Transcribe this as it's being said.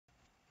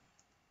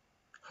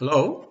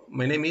Hello,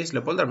 my name is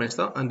Leopoldo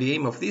Ernesto, and the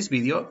aim of this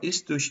video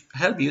is to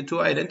help you to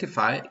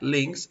identify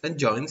links and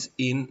joins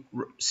in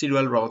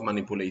serial robot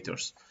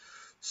manipulators.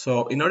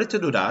 So in order to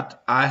do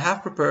that, I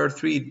have prepared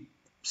three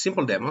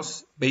simple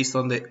demos based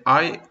on the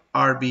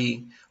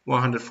IRB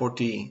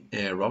 140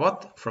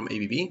 robot from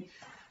ABB,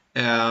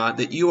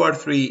 the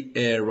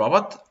UR3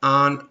 robot,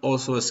 and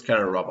also a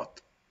SCARA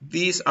robot.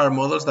 These are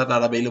models that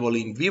are available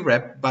in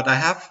VREP, but I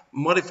have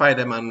modified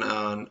them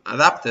and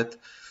adapted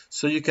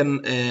so you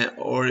can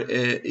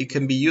it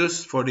can be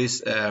used for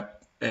this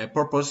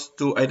purpose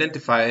to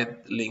identify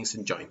links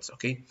and joins.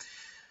 Okay,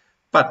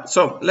 but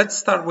so let's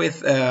start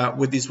with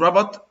this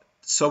robot.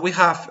 So we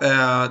have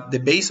the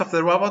base of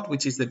the robot,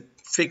 which is the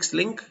fixed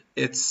link.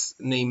 It's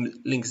named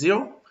link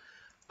 0,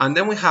 and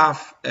then we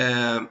have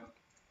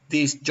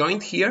this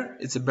joint here.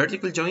 It's a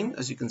vertical joint,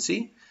 as you can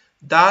see,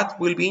 that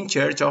will be in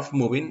charge of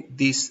moving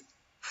this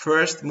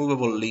first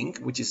movable link,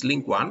 which is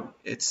link 1.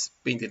 It's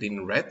painted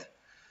in red.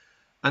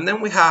 And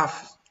then we have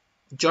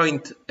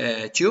joint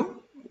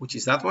 2, which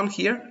is that one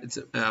here. It's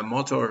a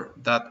motor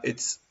that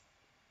it's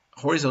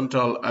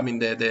horizontal. I mean,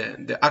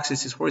 the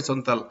axis is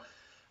horizontal,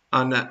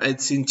 and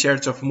it's in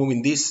charge of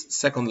moving this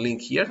second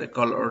link here, the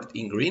colored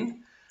in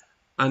green.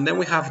 And then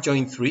we have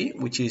joint 3,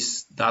 which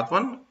is that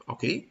one,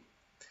 okay.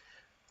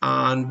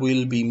 And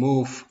we'll be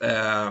move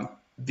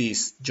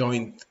this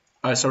joint,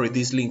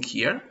 this link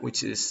here,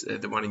 which is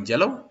the one in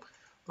yellow,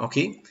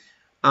 okay.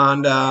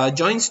 And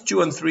joints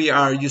 2 and 3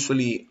 are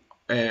usually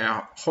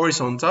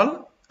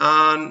horizontal,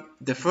 and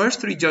the first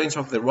 3 joints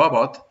of the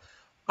robot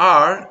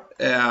are,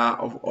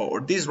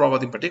 or this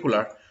robot in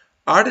particular,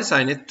 are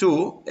designed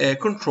to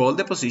control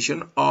the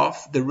position of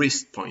the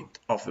wrist point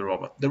of the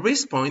robot. The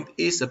wrist point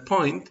is a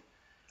point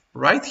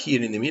right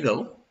here in the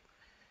middle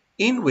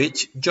in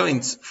which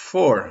joints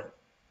 4,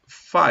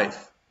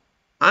 5,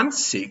 and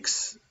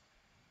 6,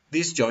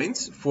 these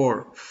joints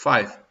 4,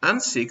 5,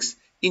 and 6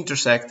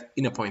 intersect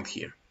in a point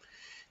here.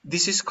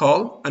 This is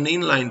called an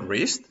inline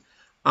wrist,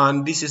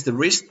 and this is the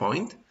wrist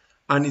point,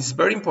 and it's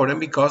very important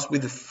because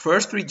with the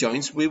first 3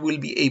 joints we will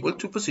be able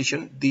to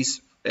position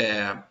this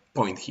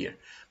point here,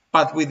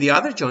 but with the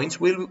other joints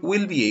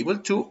we'll be able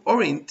to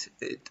rotate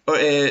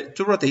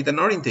and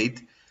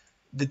orientate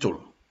the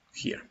tool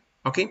here.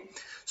 Okay,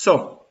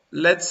 so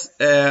let's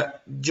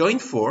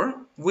joint 4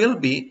 will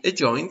be a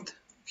joint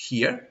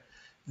here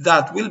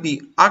that will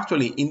be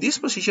actually in this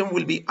position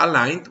will be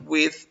aligned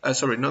with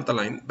not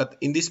aligned, but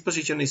in this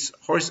position is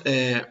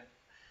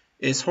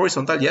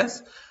horizontal,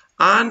 yes,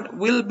 and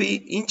will be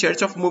in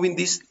charge of moving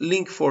this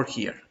link 4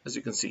 here. As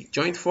you can see,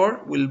 joint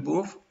 4 will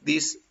move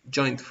this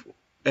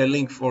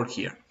link 4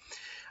 here.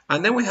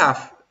 And then we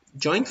have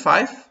joint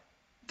 5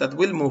 that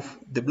will move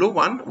the blue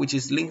one, which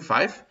is link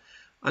 5,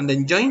 and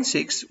then joint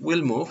 6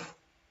 will move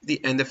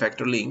the end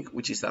effector link,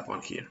 which is that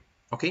one here.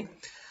 Okay,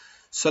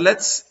 so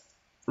let's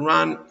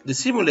run the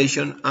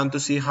simulation and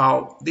to see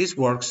how this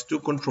works to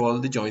control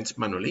the joints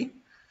manually.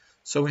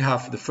 So we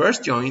have the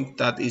first joint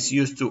that is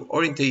used to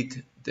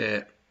orientate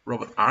the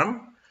robot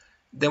arm.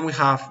 Then we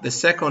have the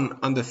second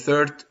and the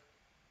third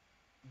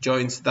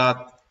joints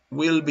that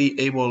will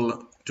be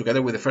able,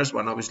 together with the first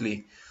one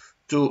obviously,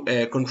 to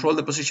control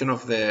the position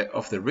of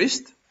the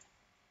wrist.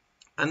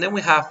 And then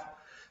we have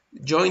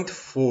joint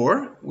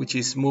 4, which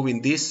is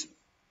moving this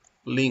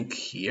link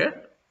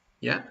here,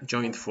 yeah,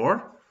 joint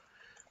 4.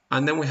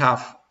 And then we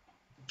have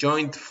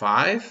joint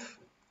 5,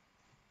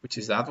 which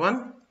is that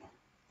one.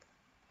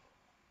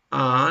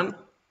 And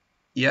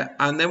yeah,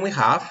 and then we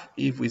have,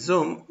 if we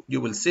zoom,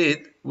 you will see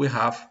it, we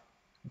have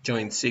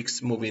joint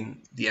 6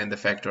 moving the end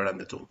effector and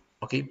the tool.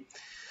 Okay,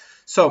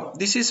 so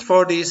this is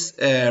for this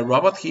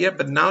robot here,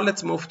 but now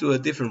let's move to a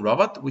different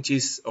robot, which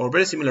is, or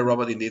very similar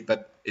robot indeed,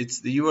 but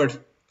it's the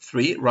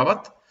UR3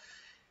 robot.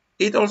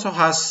 It also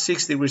has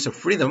 6 degrees of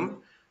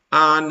freedom,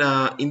 and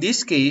in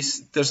this case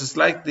there's a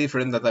slight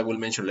difference that I will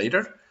mention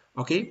later.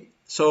 Okay,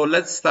 so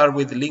let's start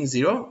with link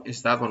 0,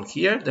 is that one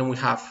here. Then we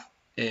have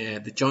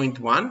the joint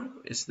 1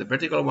 is the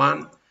vertical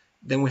one.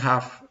 Then we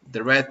have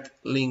the red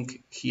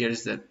link here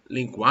is the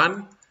link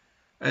 1,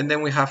 and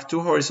then we have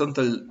two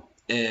horizontal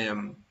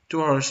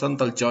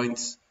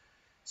joints,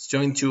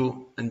 joint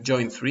 2 and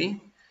joint 3.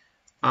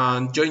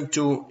 And joint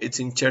 2, it's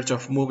in charge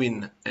of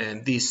moving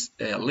this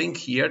link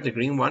here, the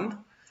green one,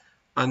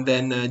 and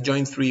then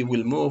joint 3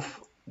 will move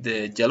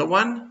the yellow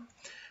one.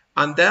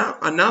 And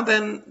now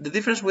the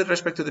difference with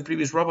respect to the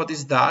previous robot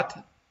is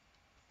that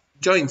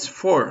joints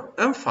 4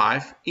 and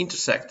 5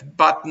 intersect,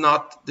 but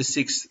not the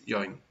 6th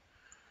joint.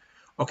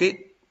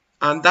 Okay,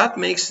 and that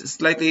makes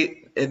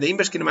slightly the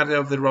inverse kinematic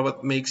of the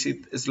robot makes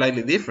it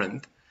slightly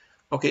different.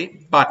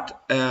 Okay,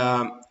 but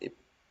as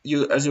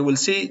you will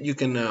see, you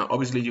can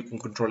obviously you can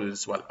control it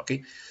as well.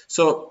 Okay,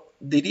 so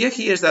the idea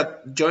here is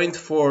that joint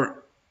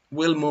 4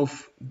 will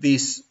move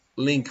this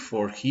link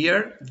 4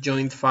 here,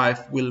 joint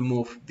 5 will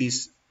move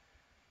this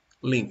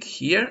link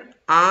here,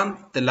 and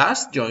the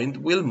last joint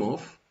will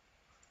move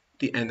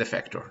the end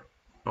effector.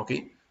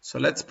 Okay, so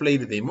let's play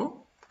the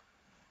demo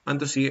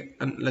and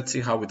let's see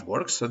how it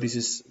works. So this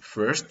is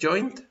first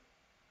joint,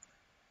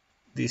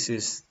 This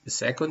is the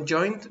second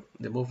joint,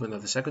 the movement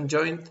of the second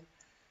joint.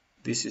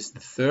 This is the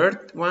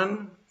third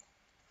one,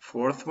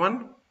 fourth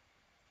one.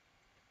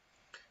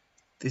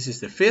 This is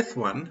the fifth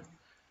one.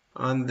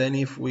 And then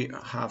if we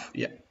have,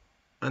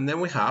 and then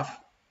we have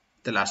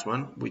the last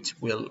one, which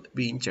will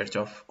be in charge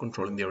of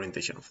controlling the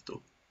orientation of the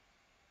tool.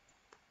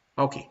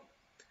 Okay.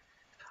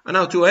 And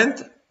now to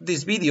end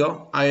this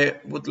video, I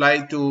would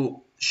like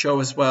to show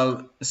as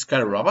well a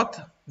SCARA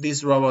robot.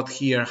 This robot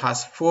here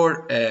has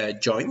 4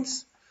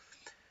 joints.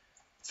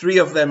 3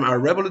 of them are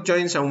revolute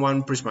joints and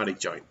 1 prismatic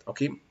joint.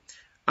 Okay.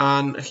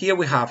 And here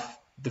we have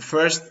the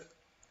first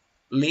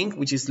link,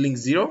 which is link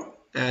 0.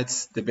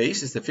 It's the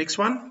base, it's the fixed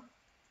one.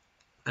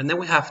 And then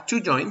we have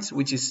 2 joints,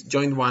 which is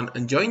joint 1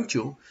 and joint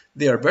 2.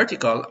 They are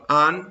vertical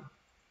and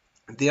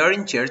they are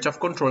in charge of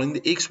controlling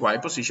the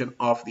XY position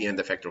of the end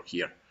effector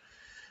here.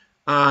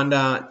 And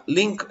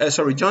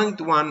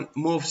joint 1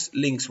 moves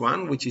links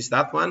 1, which is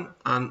that one,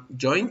 and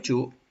joint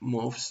 2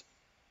 moves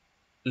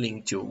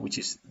link 2, which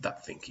is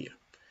that thing here.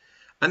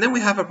 And then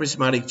we have a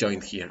prismatic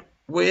joint here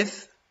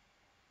with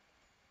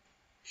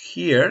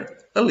here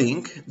a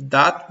link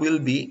that will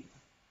be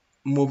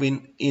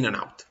moving in and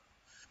out.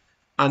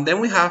 And then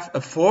we have a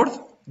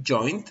 4th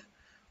joint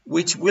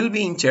which will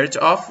be in charge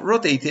of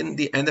rotating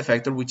the end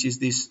effector, which is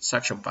this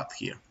suction pad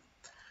here.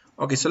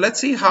 Okay, so let's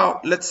see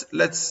how,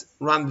 let's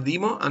run the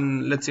demo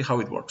and let's see how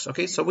it works.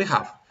 Okay, so we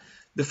have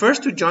the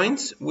first 2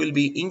 joints will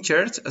be in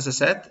charge, as I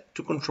said,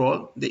 to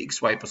control the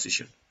XY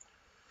position.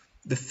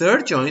 The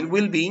 3rd joint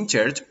will be in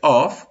charge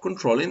of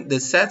controlling the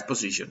Z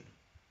position.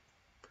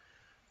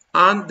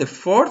 And the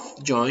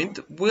 4th joint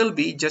will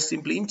be just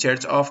simply in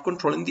charge of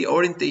controlling the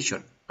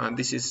orientation. And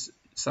this is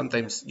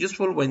sometimes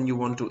useful when you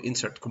want to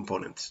insert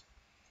components.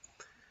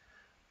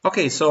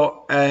 Okay,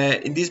 so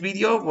in this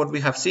video, what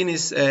we have seen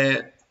is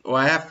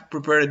I have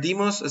prepared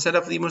a set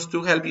of demos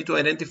to help you to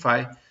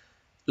identify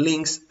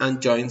links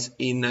and joints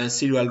in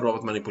serial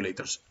robot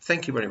manipulators.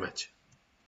 Thank you very much.